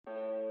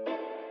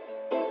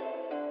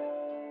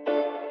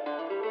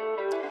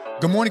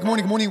Good morning, good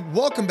morning, good morning.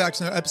 Welcome back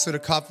to another episode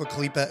of Coffee with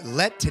Khalipa.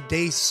 Let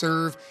today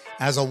serve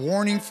as a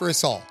warning for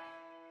us all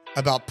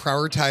about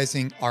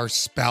prioritizing our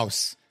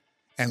spouse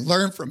and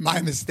learn from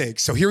my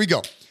mistakes. So here we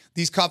go.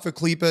 These Coffee with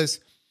Khalipas,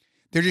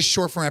 they're just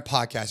short form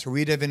podcast where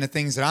we dive into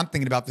things that I'm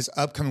thinking about this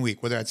upcoming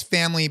week, whether it's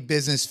family,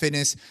 business,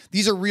 fitness.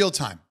 These are real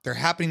time. They're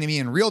happening to me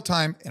in real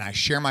time, and I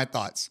share my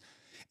thoughts.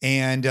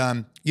 And,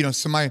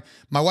 so my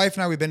wife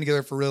and I, we've been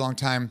together for a really long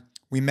time.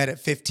 We met at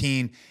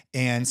 15,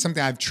 and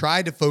something I've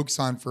tried to focus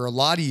on for a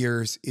lot of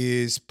years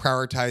is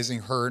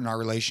prioritizing her in our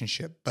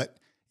relationship. But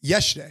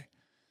yesterday,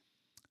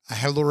 I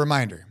had a little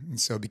reminder. And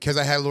so because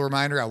I had a little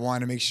reminder, I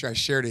wanted to make sure I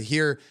shared it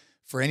here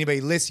for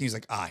anybody listening who's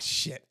like,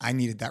 shit, I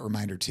needed that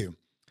reminder too.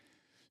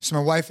 So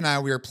my wife and I,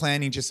 we were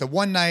planning just a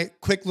one night,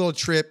 quick little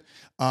trip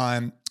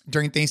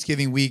during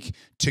Thanksgiving week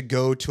to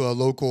go to a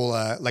local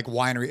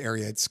winery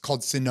area. It's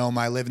called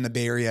Sonoma. I live in the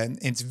Bay Area, and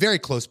it's very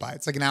close by.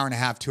 It's like an hour and a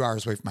half, 2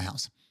 hours away from my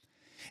house.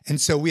 And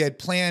so we had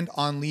planned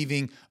on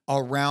leaving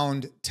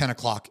around 10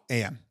 o'clock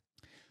a.m.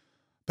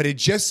 But it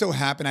just so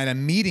happened I had a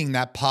meeting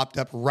that popped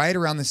up right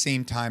around the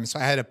same time. So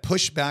I had to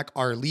push back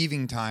our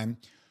leaving time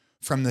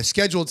from the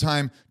scheduled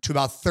time to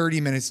about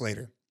 30 minutes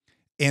later.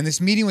 And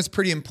this meeting was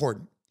pretty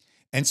important.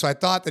 And so I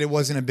thought that it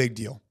wasn't a big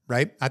deal,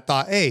 right? I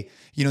thought, hey,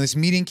 this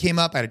meeting came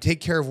up. I had to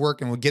take care of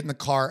work and we'll get in the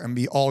car and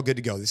be all good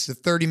to go. This is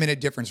a 30-minute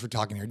difference we're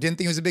talking here. Didn't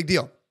think it was a big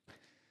deal.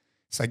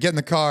 So I get in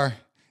the car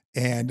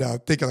and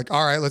thinking like,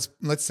 all right,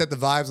 let's set the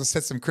vibes. Let's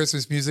set some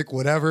Christmas music,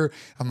 whatever.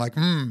 I'm like,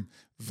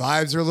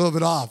 vibes are a little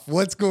bit off.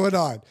 What's going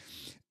on?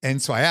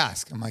 And so I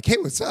ask, I'm like, hey,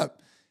 what's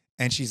up?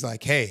 And she's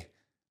like, hey,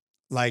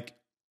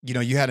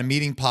 you had a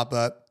meeting pop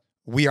up.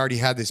 We already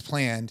had this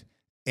planned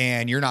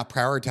and you're not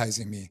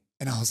prioritizing me.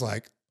 And I was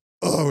like,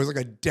 it was like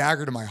a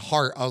dagger to my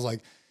heart. I was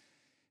like,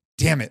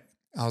 damn it.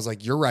 I was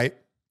like, you're right.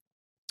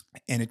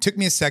 And it took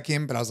me a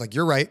second, but I was like,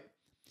 you're right.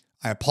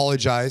 I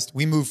apologized.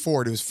 We moved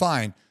forward. It was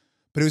fine.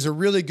 But it was a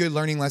really good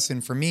learning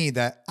lesson for me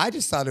that I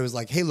just thought it was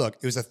like, hey, look,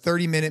 it was a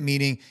 30-minute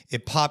meeting.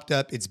 It popped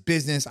up. It's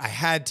business. I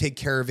had to take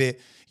care of it.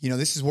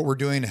 This is what we're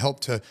doing to help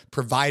to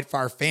provide for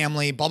our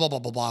family, blah, blah, blah,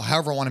 blah, blah.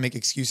 However I want to make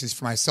excuses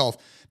for myself.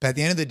 But at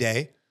the end of the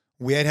day,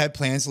 we had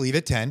plans to leave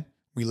at 10.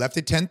 We left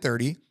at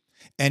 10:30.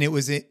 And it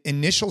was an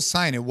initial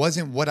sign. It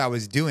wasn't what I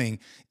was doing.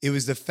 It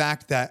was the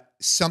fact that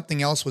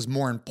something else was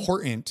more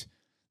important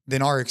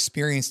than our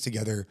experience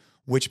together,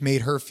 which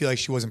made her feel like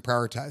she wasn't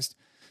prioritized.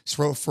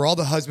 So for all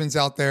the husbands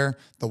out there,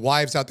 the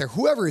wives out there,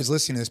 whoever is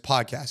listening to this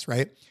podcast,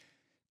 right?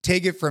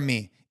 Take it from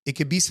me. It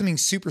could be something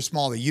super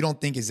small that you don't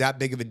think is that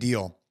big of a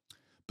deal.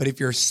 But if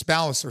your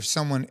spouse or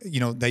someone,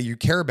 that you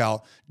care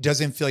about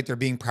doesn't feel like they're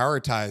being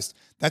prioritized,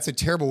 that's a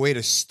terrible way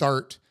to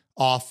start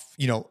off,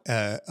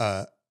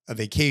 a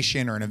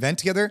vacation or an event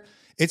together.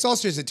 It's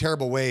also just a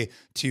terrible way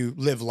to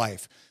live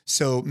life.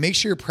 So make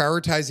sure you're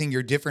prioritizing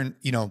your different,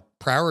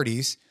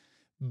 priorities.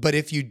 But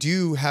if you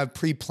do have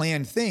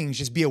pre-planned things,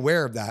 just be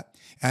aware of that.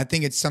 And I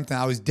think it's something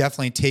I was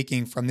definitely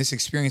taking from this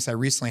experience I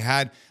recently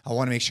had. I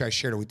want to make sure I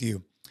shared it with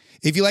you.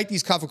 If you like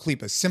these Coffee with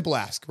Khalipas, simple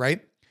ask,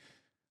 right?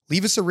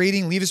 Leave us a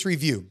rating, leave us a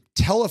review.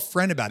 Tell a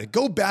friend about it.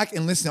 Go back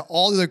and listen to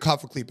all the other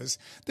Coffee with Khalipas.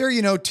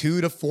 They're,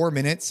 2 to 4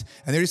 minutes.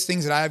 And they're just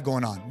things that I have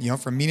going on,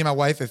 from meeting my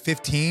wife at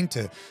 15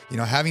 to,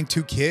 having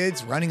 2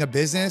 kids, running a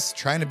business,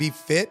 trying to be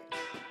fit.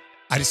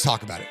 I just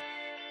talk about it.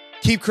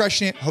 Keep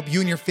crushing it. Hope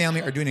you and your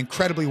family are doing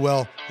incredibly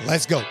well.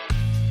 Let's go.